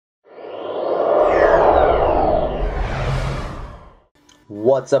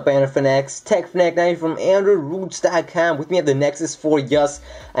What's up, AndroidFanax? TechFanac90 from AndroidRoots.com. With me at the Nexus 4. Yes,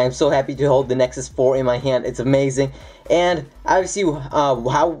 I am so happy to hold the Nexus 4 in my hand. It's amazing. And obviously,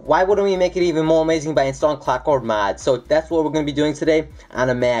 why wouldn't we make it even more amazing by installing ClockworkMod? So that's what we're going to be doing today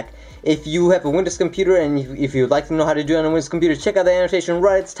on a Mac. If you have a Windows computer and if you'd like to know how to do it on a Windows computer, check out the annotation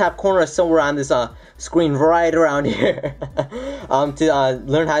right at the top corner somewhere on this screen right around here to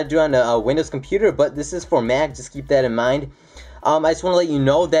learn how to do it on a Windows computer. But this is for Mac, just keep that in mind. I just want to let you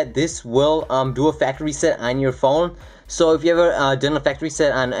know that this will do a factory reset on your phone. So if you ever done a factory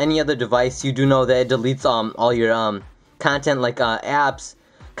reset on any other device, you do know that it deletes all your content like apps,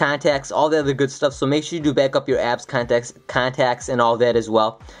 contacts, all the other good stuff. So make sure you do back up your apps, contacts, and all that as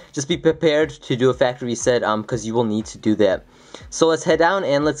well. Just be prepared to do a factory reset because you will need to do that. So let's head down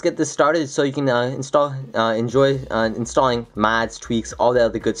and let's get this started so you can enjoy installing mods, tweaks, all the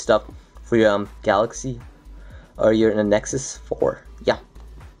other good stuff for your Galaxy or your Nexus 4. Yeah.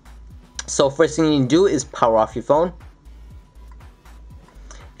 So first thing you need to do is power off your phone.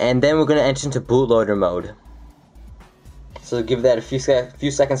 And then we're going to enter into bootloader mode. So give that a few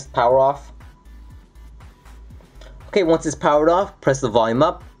seconds to power off. Okay, once it's powered off, press the volume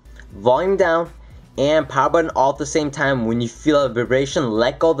up, volume down, and power button all at the same time. When you feel a vibration,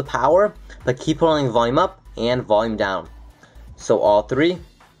 let go of the power, but keep holding the volume up and volume down. So all three.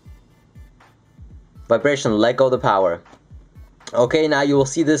 Vibration, let go of the power. Okay, now you will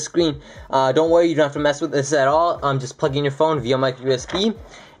see this screen. Don't worry, you don't have to mess with this at all. Just plug in your phone via micro USB.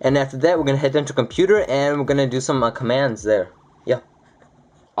 And after that, we're going to head down to computer and we're going to do some commands there. Yeah.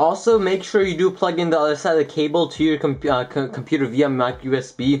 Also, make sure you do plug in the other side of the cable to your computer via micro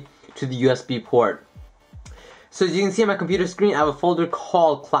USB to the USB port. So as you can see on my computer screen, I have a folder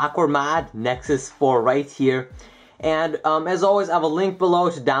called ClockworkMod Nexus 4 right here. And as always, I have a link below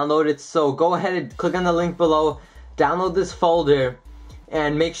to download it. So go ahead and click on the link below, download this folder,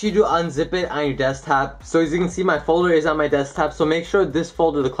 and make sure you do unzip it on your desktop. So as you can see, my folder is on my desktop. So make sure this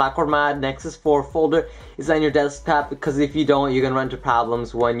folder, the ClockworkMod Nexus 4 folder, is on your desktop, because if you don't, you're going to run into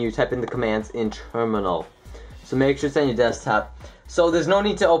problems when you type in the commands in terminal. So make sure it's on your desktop. So there's no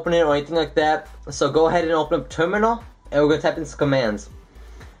need to open it or anything like that. So go ahead and open up terminal, and we're going to type in some commands.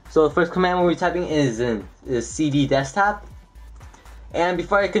 So the first command we'll be typing is cd desktop. And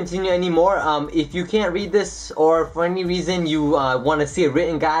before I continue anymore, if you can't read this or for any reason you want to see a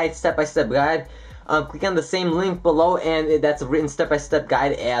written guide, step-by-step guide, click on the same link below, and that's a written step-by-step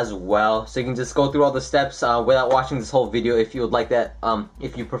guide as well. So you can just go through all the steps without watching this whole video if you would like that,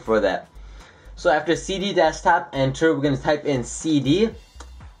 if you prefer that. So after cd desktop, enter, we're going to type in cd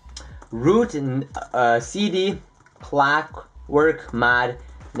root and cd ClockworkMod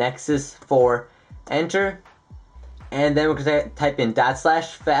Nexus 4, enter, and then we're going to type in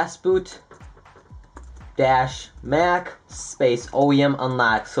 /fastboot -Mac space OEM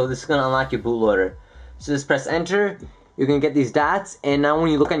unlock. So this is going to unlock your bootloader. So just press enter, you're going to get these dots, and now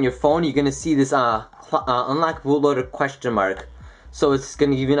when you look on your phone, you're going to see this unlock bootloader question mark. So it's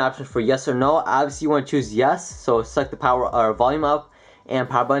going to give you an option for yes or no. Obviously you want to choose yes, so select the power or volume up, and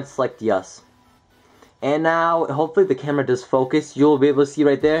power button, select yes. And now, hopefully the camera does focus. You'll be able to see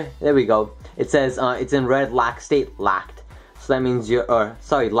right there. There we go. It says it's in red, lock state locked. So that means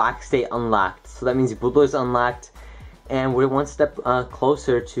lock state unlocked. So that means your bootloader is unlocked, and we're one step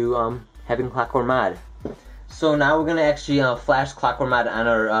closer to having ClockworkMod. So now we're gonna actually flash ClockworkMod on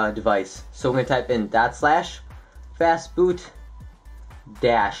our device. So we're gonna type in /fastboot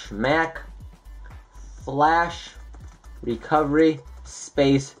 -Mac flash recovery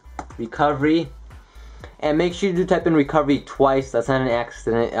space recovery. And make sure you do type in recovery twice. That's not an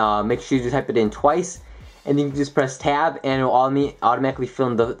accident. Make sure you do type it in twice. And then you can just press tab and it will automatically fill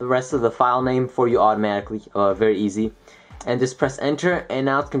in the rest of the file name for you automatically. Very easy. And just press enter, and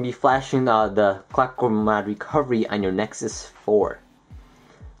now it's going to be flashing the ClockworkMod Recovery on your Nexus 4.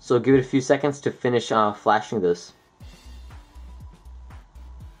 So give it a few seconds to finish flashing this.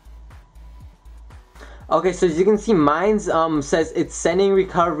 Okay, so as you can see, mine's says it's sending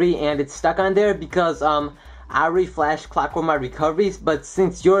recovery and it's stuck on there because I already flashed ClockworkMod Recoveries, but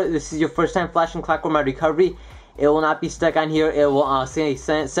since this is your first time flashing ClockworkMod Recovery, it will not be stuck on here. It will say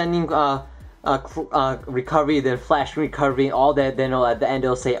sending recovery, then flash recovery, all that. Then at the end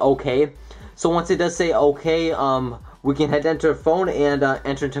it'll say okay. So once it does say okay, we can head into our phone and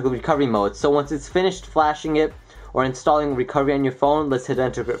enter into recovery mode. So once it's finished flashing it or installing recovery on your phone, let's hit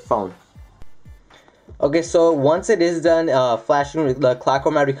enter your phone. Okay, so once it is done flashing the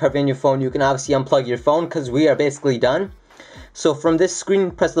ClockworkMod Recovery on your phone, you can obviously unplug your phone because we are basically done. So from this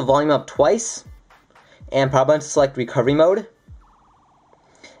screen, press the volume up twice, and power button to select recovery mode.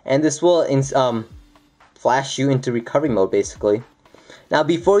 And this will flash you into recovery mode basically. Now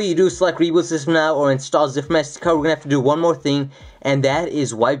before you do select reboot system now or install ZipFormat SD card, we're going to have to do one more thing, and that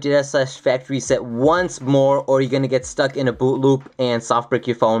is wipe data / factory reset once more, or you're going to get stuck in a boot loop and soft break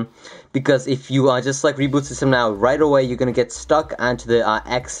your phone. Because if you just select reboot system now, right away you're going to get stuck onto the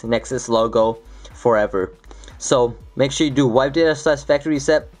X Nexus logo forever. So make sure you do wipe data / factory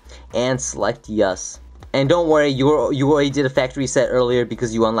reset and select yes. And don't worry, you already did a factory reset earlier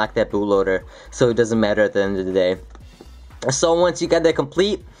because you unlocked that bootloader, so it doesn't matter at the end of the day. So once you got that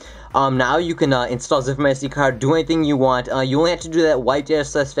complete, now you can install ZipFormat SD card, do anything you want. You only have to do that wipe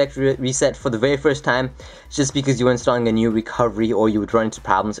data / factory reset for the very first time, just because you were installing a new recovery or you would run into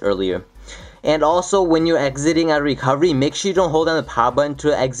problems earlier. And also, when you're exiting out of recovery, make sure you don't hold down the power button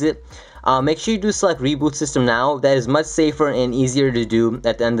to exit. Make sure you do select reboot system now. That is much safer and easier to do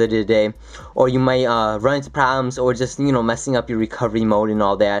at the end of the day, or you might run into problems or just messing up your recovery mode and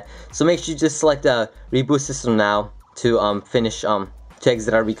all that. So make sure you just select reboot system now to finish to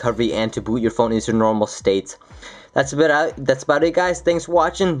exit our recovery and to boot your phone into normal state. That's about it, guys. Thanks for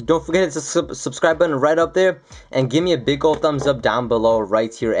watching. Don't forget to subscribe button right up there, and give me a big old thumbs up down below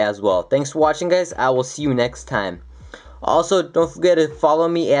right here as well. Thanks for watching, guys. I will see you next time. Also, don't forget to follow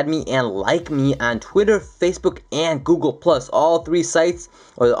me, add me, and like me on Twitter, Facebook, and Google+. All three sites,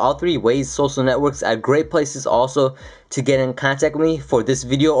 or all three ways, social networks, are great places also to get in contact with me for this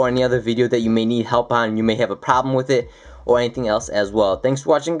video or any other video that you may need help on, you may have a problem with it, or anything else as well. Thanks for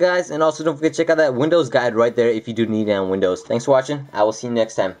watching, guys, and also don't forget to check out that Windows guide right there if you do need it on Windows. Thanks for watching. I will see you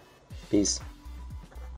next time. Peace.